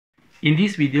In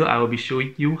this video, I will be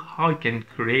showing you how you can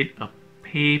create a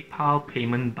PayPal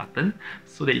payment button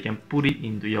so that you can put it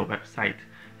into your website.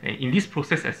 And in this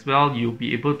process as well, you'll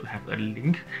be able to have a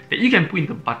link that you can put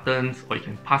into buttons or you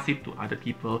can pass it to other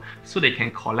people so they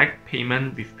can collect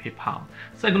payment with PayPal.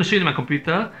 So I'm going to show you in my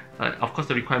computer. Of course,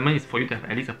 the requirement is for you to have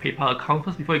at least a PayPal account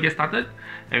first before you get started.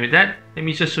 And with that, let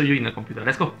me just show you in the computer.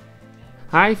 Let's go.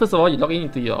 Hi, first of all, you log in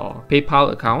into your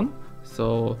PayPal account.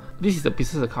 So this is a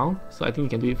business account, so I think you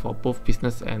can do it for both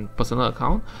business and personal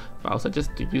account, but I'll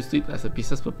suggest to use it as a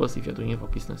business purpose if you're doing it for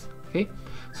business. Okay,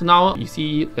 so now you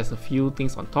see there's a few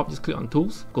things on top. Just click on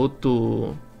tools, go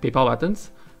to PayPal buttons.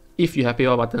 If you have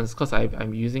PayPal buttons, because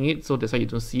I'm using it, so that's why you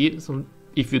don't see it. So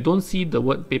if you don't see the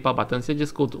word PayPal buttons, then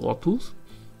just go to all tools.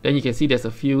 Then you can see there's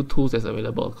a few tools that's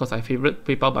available. Because I favorite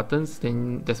PayPal buttons,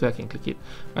 then that's where I can click it.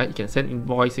 Right, you can send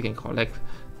invoice, you can collect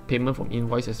payment from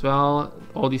invoice as well.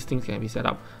 All these things can be set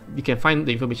up. You can find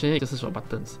the information here, just search for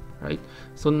buttons, right?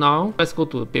 So now let's go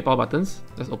to PayPal buttons.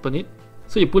 Let's open it.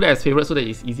 So you put it as favorite so that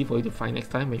it's easy for you to find next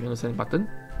time when you want to send a button,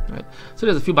 right? So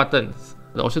there's a few buttons.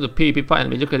 The option to pay PayPal and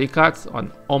major credit cards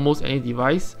on almost any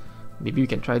device. Maybe you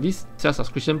can try this. Sales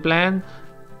subscription plan.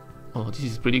 Oh, this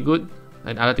is pretty good.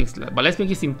 And other things, but let's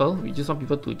make it simple. We just want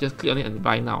people to just click on it and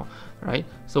buy now, right?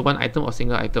 So one item or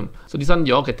single item. So this one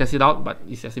you all can test it out, but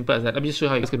it's as simple as that. Let me just show you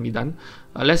how it's going to be done.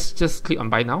 Let's just click on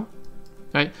buy now,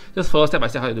 right? Just follow step by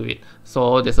step how to do it.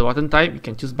 So there's a button type. You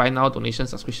can choose buy now, donation,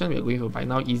 subscription. We're going for buy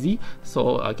now, easy.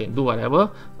 So I can do whatever.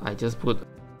 I just put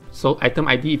so item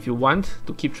ID. If you want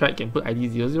to keep track, you can put ID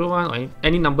 001 or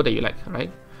any number that you like,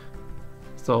 right?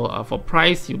 So for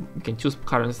price, you can choose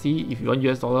currency. If you want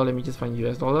US dollar, let me just find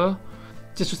US dollar.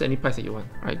 Just choose any price that you want,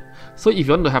 right? So if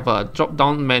you want to have a drop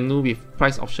down menu with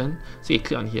price option, so you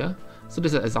click on here. So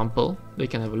this is an example that you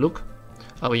can have a look.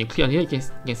 When you click on here, you can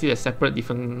see there's separate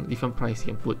different price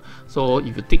you can put. So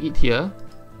if you take it here,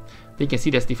 then you can see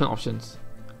there's different options,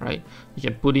 right? You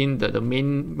can put in the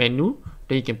main menu,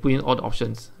 then you can put in all the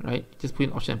options, right? Just put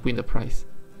in option and put in the price.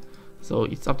 So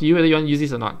it's up to you whether you want to use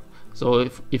this or not. So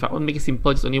if I want to make it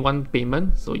simple, it's only one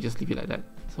payment, so you just leave it like that.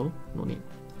 So no need.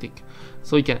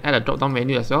 So you can add a drop down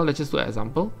menu as well. Let's just do an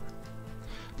example.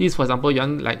 This, for example, you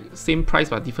want like same price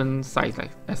but different size,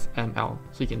 like SML.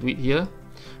 So you can do it here,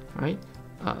 right?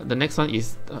 The next one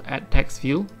is add text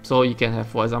field. So you can have,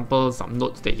 for example, some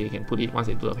notes that you can put it once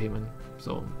they do a payment.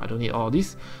 So I don't need all of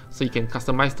this. So you can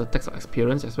customize the text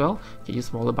experience as well. You can use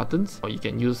smaller buttons, or you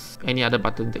can use any other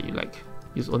button that you like.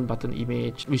 Use own button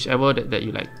image, whichever that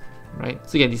you like, right?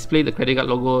 So you can display the credit card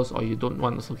logos, or you don't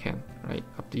want also can, right?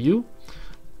 Up to you.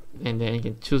 And then you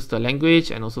can choose the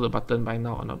language and also the button buy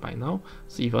now or not buy now.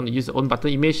 So if you want to use your own button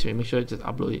image, make sure you just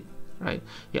upload it, right?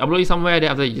 You upload it somewhere,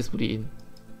 then after you just put it in.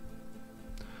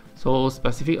 So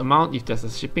specific amount, if there's a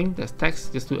shipping, there's tax,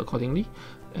 just do it accordingly.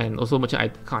 And also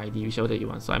merchant account ID, whichever that you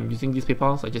want. So I'm using this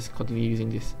PayPal, so I just continue using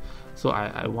this. So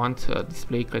I want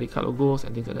display credit card logos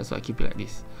and things like that, so I keep it like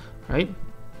this, right?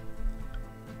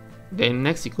 Then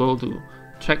next you go to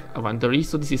track inventory.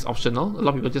 So this is optional. A lot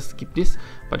of people just skip this,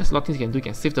 but there's a lot of things you can do. You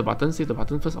can save the button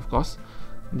first, of course.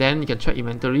 Then you can track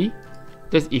inventory.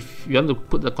 That's if you want to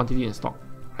put the quantity in stock,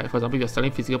 right? For example, if you're selling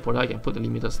physical product, you can put the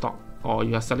limited stock, or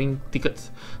you are selling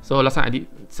tickets. So last time I did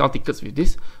sell tickets with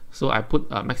this, so I put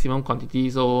a maximum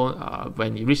quantity. So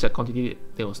when you reach that quantity,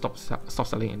 they will stop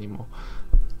selling anymore.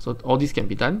 So all this can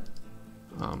be done,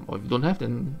 or if you don't have,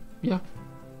 then yeah,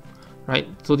 right?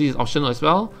 So this is optional as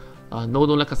well. No,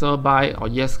 don't let customer buy, or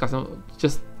yes, customer,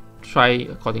 just try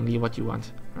accordingly what you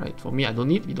want, right? For me, I don't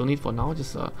need, we don't need for now,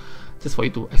 just for you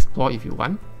to explore if you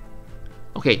want.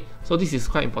 Okay, so this is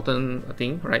quite important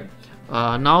thing, right?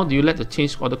 Now, do you let the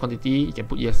change order quantity? You can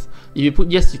put yes. If you put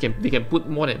yes, they can put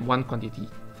more than one quantity.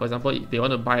 For example, if they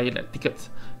want to buy like tickets,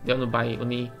 they want to buy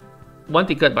only one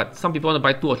ticket, but some people want to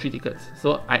buy 2 or 3 tickets.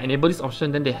 So I enable this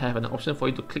option, then they have an option for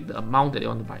you to click the amount that they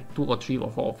want to buy, 2 or 3 or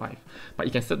 4 or 5. But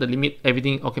you can set the limit,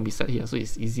 everything all can be set here. So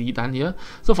it's easy done here.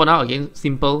 So for now, again,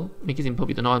 simple, make it simple.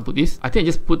 We don't want to put this. I think I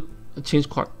just put a change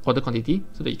order quantity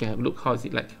so that you can have a look how is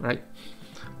it like, right?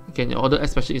 You can order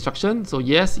as special instruction. So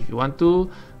yes, if you want to,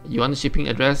 you want the shipping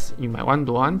address, you might want,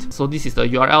 don't want. So this is the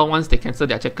URL once they cancel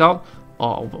their checkout,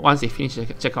 or once they finish the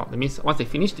checkout. That means once they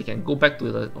finish, they can go back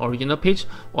to the original page,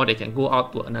 or they can go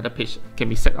out to another page. It can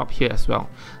be set up here as well.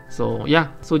 So yeah,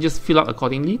 so just fill out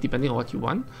accordingly depending on what you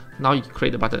want. Now you can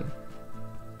create the button.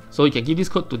 So you can give this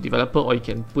code to developer, or you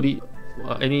can put it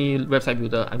any website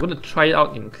builder. I'm going to try it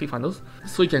out in ClickFunnels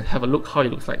so you can have a look how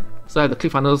it looks like. So I have the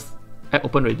ClickFunnels app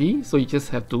open ready. So you just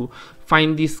have to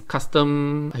find this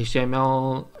custom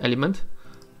HTML element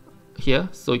here.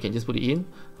 So you can just put it in.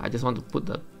 I just want to put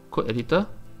the code editor.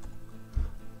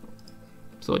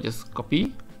 So just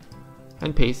copy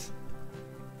and paste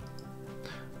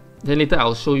Then later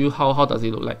I'll show you how does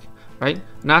it look like, right?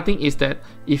 Another thing is that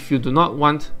if you do not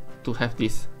want to have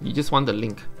this, you just want the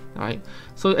link, alright?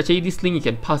 So actually this link you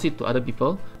can pass it to other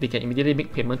people. They can immediately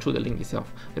make payment through the link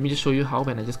itself. Let me just show you how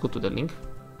when I just go to the link.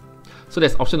 So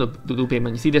there's option to do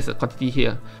payment. You see there's a quantity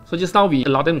here. So just now we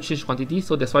allow them to change quantity,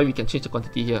 so that's why we can change the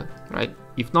quantity here, right?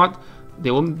 If not,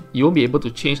 you won't be able to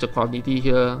change the quantity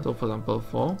here. So for example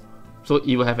 4. So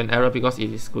it will have an error because it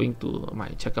is going to my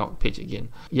checkout page again.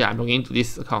 Yeah, I'm logging into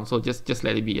this account, so just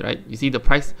let it be, right? You see the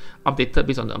price updated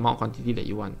based on the amount quantity that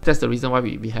you want. That's the reason why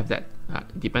we have that.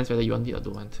 It depends whether you want it or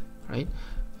don't want, right?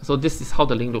 So this is how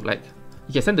the link look like.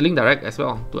 You can send the link direct as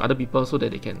well to other people so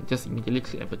that they can just immediately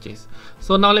click and purchase.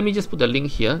 So now let me just put the link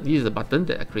here. This is the button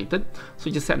that I created. So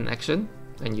you just set an action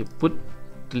and you put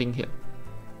the link here.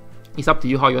 It's up to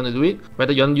you how you want to do it,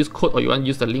 whether you want to use code or you want to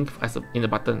use the link as in the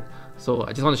button. So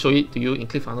I just want to show it to you in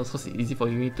ClickFunnels so it's easy for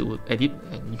you to edit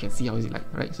and you can see how is it like,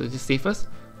 right? So just save first.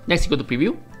 Next you go to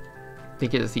preview. Then you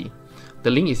get to see.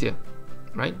 The link is here,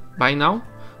 right? Buy now.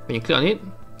 When you click on it,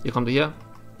 you come to here,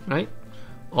 right?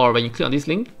 Or when you click on this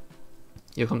link,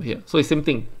 you come to here. So it's same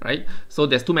thing, right? So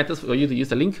there's two methods for you to use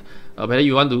the link. Whether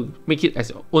you want to make it as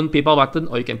your own PayPal button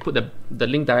or you can put the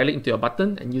link directly into your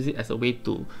button and use it as a way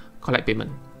to collect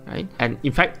payment, right? And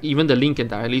in fact, even the link can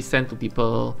directly send to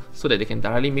people so that they can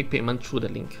directly make payment through the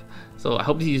link. So I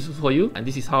hope this is useful for you, and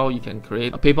this is how you can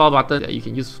create a PayPal button that you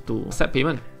can use to accept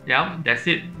payment. Yeah, that's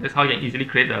it. That's how you can easily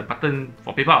create a button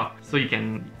for PayPal. So you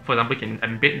can, for example, you can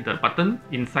embed the button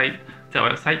inside the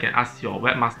website. You can ask your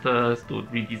webmasters to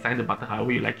redesign the button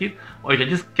however you like it, or you can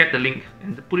just get the link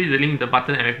and put the link in the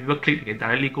button, and when people click, they can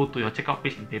directly go to your checkout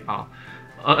page in PayPal.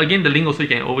 Again, the link also you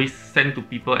can always send to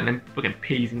people, and then people can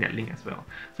pay using that link as well.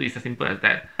 So it's as simple as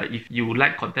that. If you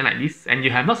like content like this and you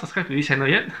have not subscribed to this channel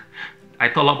yet, I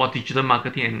talk a lot about digital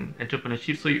marketing and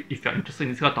entrepreneurship. So if you're interested in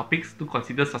these kind of topics, do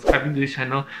consider subscribing to this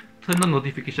channel, turn on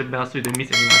notification bell so you don't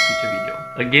miss any of my future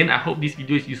video. Again, I hope this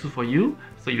video is useful for you.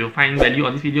 So if you find value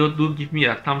on this video, do give me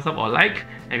a thumbs up or like.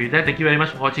 And with that, thank you very much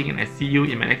for watching, and I see you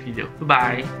in my next video.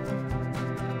 Goodbye.